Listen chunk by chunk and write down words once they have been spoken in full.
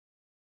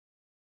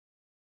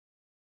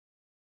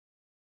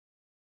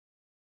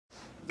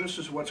This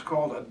is what's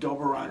called a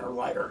Döbereiner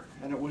lighter,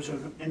 and it was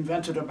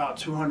invented about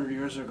 200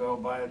 years ago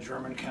by a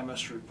German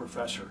chemistry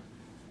professor.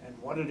 And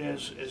what it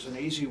is an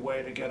easy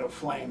way to get a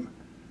flame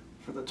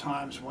for the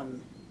times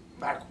when,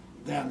 back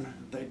then,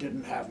 they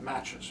didn't have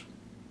matches.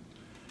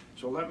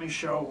 So let me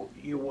show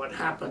you what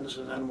happens,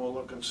 and then we'll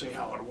look and see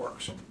how it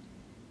works.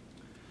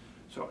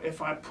 So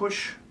if I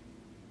push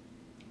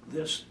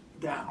this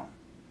down,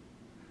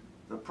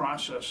 the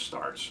process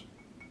starts.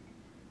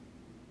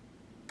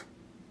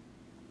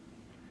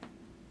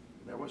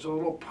 There was a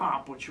little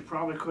pop, which you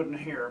probably couldn't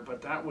hear,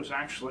 but that was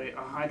actually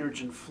a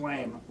hydrogen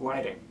flame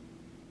lighting.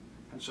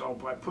 And so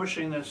by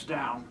pushing this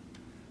down,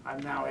 I'm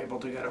now able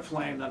to get a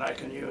flame that I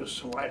can use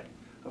to light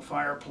a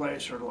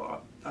fireplace or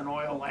an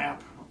oil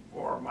lamp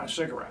or my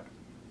cigarette.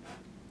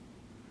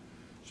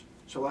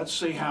 So let's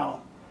see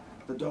how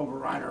the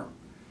Döbereiner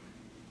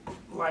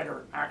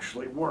lighter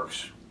actually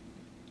works.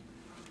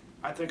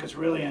 I think it's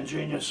really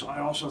ingenious. I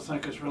also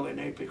think it's really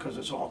neat because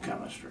it's all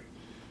chemistry.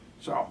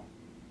 So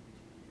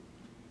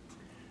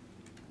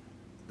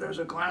there's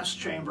a glass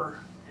chamber,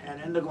 and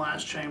in the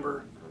glass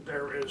chamber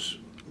there is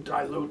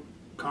dilute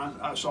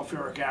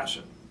sulfuric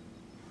acid.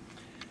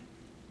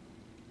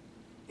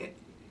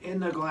 In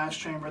the glass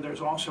chamber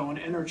there's also an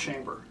inner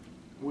chamber,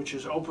 which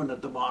is open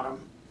at the bottom,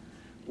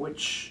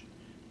 which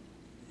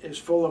is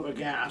full of a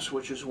gas,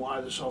 which is why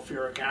the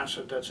sulfuric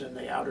acid that's in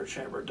the outer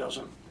chamber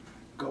doesn't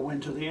go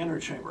into the inner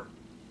chamber.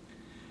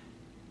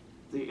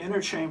 The inner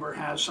chamber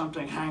has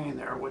something hanging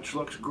there which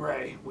looks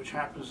gray, which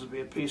happens to be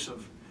a piece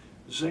of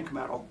zinc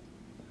metal.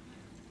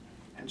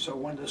 And so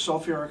when the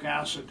sulfuric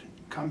acid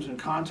comes in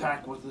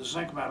contact with the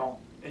zinc metal,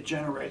 it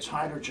generates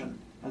hydrogen,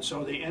 and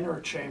so the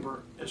inner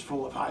chamber is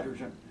full of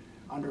hydrogen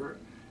under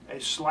a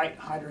slight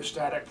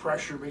hydrostatic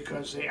pressure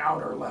because the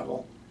outer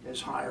level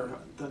is higher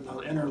than the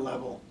inner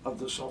level of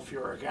the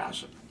sulfuric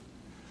acid.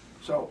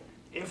 So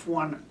if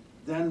one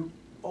then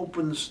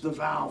opens the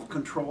valve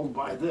controlled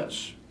by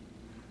this,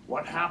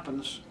 what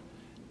happens,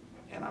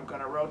 and I'm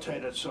going to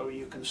rotate it so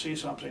you can see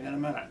something in a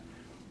minute,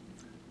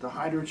 the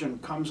hydrogen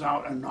comes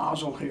out a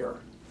nozzle here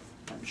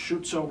and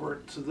shoots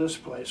over to this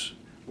place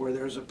where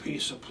there's a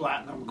piece of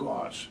platinum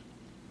gauze.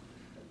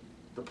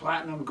 The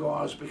platinum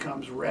gauze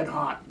becomes red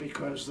hot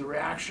because the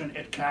reaction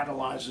it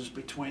catalyzes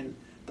between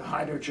the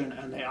hydrogen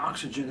and the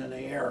oxygen in the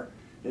air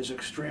is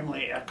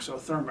extremely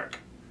exothermic.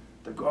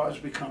 The gauze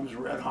becomes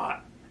red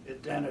hot.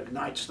 It then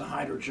ignites the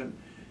hydrogen,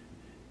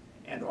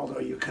 and although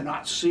you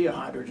cannot see a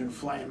hydrogen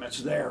flame,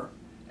 it's there,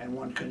 and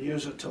one can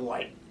use it to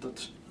light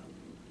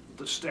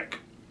the stick.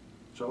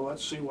 So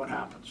let's see what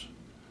happens.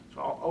 So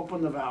I'll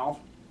open the valve.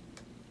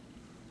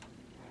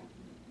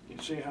 You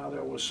see how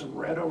there was some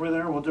red over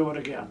there? We'll do it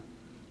again.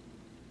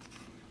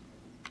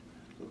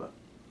 So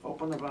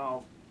open the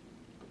valve.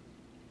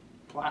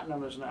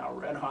 Platinum is now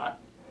red hot.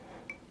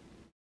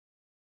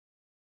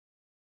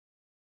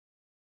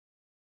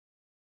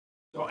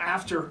 So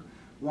after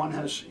one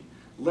has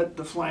lit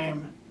the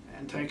flame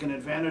and taken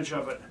advantage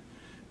of it,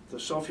 the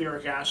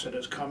sulfuric acid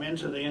has come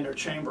into the inner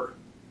chamber.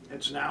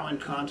 It's now in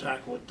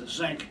contact with the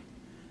zinc.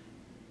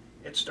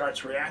 It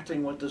starts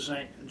reacting with the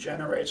zinc,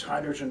 generates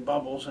hydrogen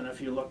bubbles, and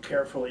if you look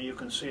carefully you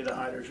can see the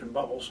hydrogen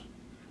bubbles.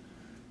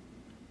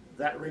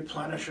 That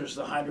replenishes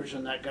the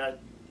hydrogen that got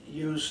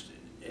used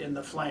in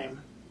the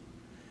flame,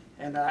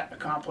 and that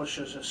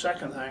accomplishes a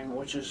second thing,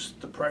 which is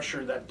the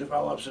pressure that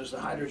develops as the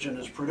hydrogen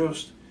is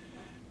produced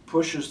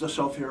pushes the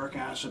sulfuric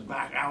acid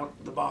back out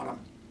the bottom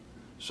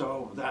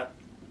so that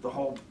the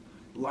whole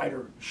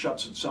lighter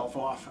shuts itself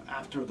off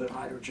after the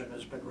hydrogen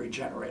has been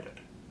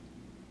regenerated.